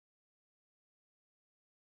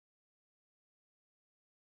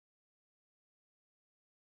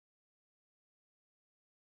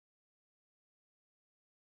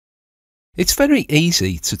It's very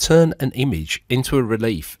easy to turn an image into a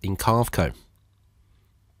relief in Carveco.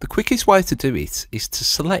 The quickest way to do it is to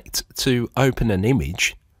select to open an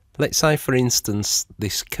image. Let's say for instance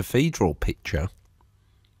this cathedral picture.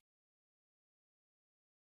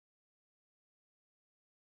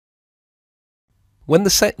 When the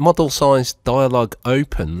Set Model Size dialog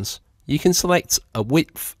opens, you can select a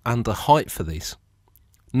width and a height for this.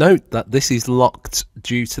 Note that this is locked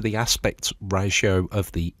due to the aspect ratio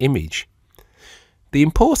of the image. The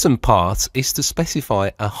important part is to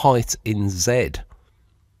specify a height in Z.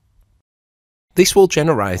 This will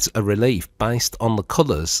generate a relief based on the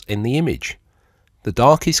colours in the image. The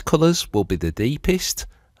darkest colours will be the deepest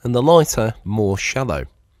and the lighter more shallow.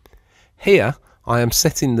 Here I am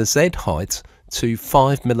setting the Z height to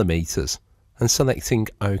 5mm and selecting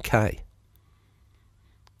OK.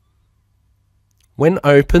 When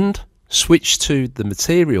opened, switch to the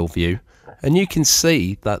material view and you can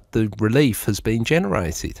see that the relief has been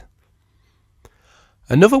generated.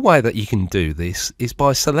 Another way that you can do this is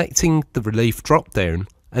by selecting the relief drop down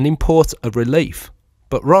and import a relief,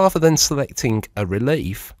 but rather than selecting a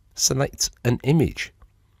relief, select an image.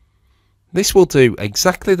 This will do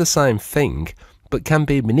exactly the same thing but can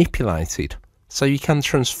be manipulated, so you can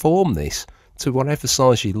transform this to whatever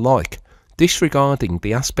size you like, disregarding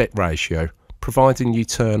the aspect ratio, providing you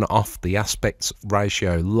turn off the aspect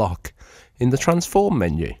ratio lock in the transform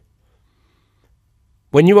menu.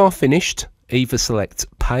 When you are finished, either select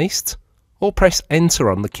paste or press enter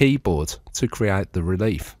on the keyboard to create the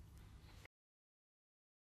relief.